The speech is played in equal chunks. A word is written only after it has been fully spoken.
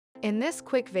In this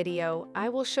quick video, I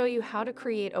will show you how to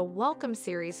create a welcome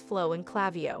series flow in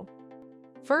Klaviyo.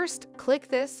 First, click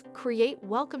this Create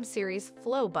Welcome Series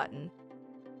Flow button.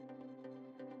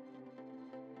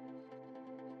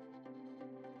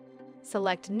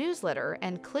 Select Newsletter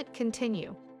and click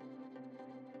Continue.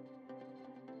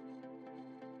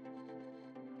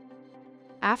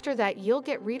 After that, you'll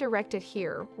get redirected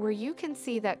here where you can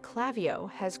see that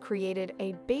Klaviyo has created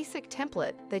a basic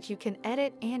template that you can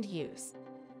edit and use.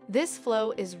 This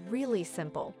flow is really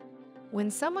simple. When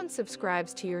someone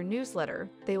subscribes to your newsletter,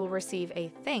 they will receive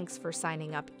a thanks for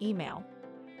signing up email.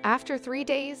 After 3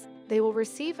 days, they will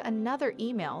receive another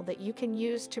email that you can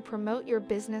use to promote your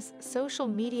business social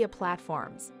media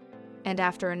platforms. And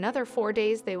after another 4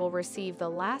 days, they will receive the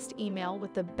last email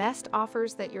with the best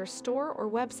offers that your store or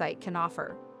website can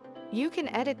offer. You can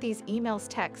edit these emails'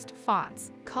 text,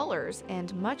 fonts, colors,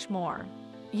 and much more.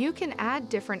 You can add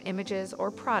different images or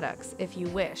products if you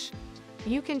wish.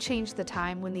 You can change the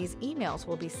time when these emails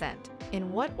will be sent,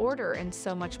 in what order, and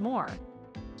so much more.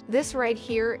 This right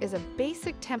here is a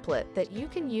basic template that you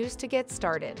can use to get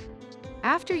started.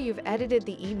 After you've edited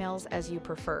the emails as you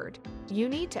preferred, you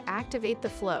need to activate the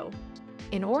flow.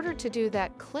 In order to do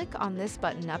that, click on this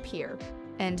button up here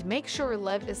and make sure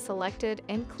Live is selected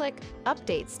and click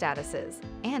Update Statuses,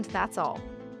 and that's all.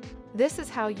 This is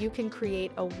how you can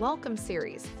create a welcome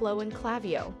series flow in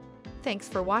Klaviyo. Thanks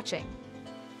for watching.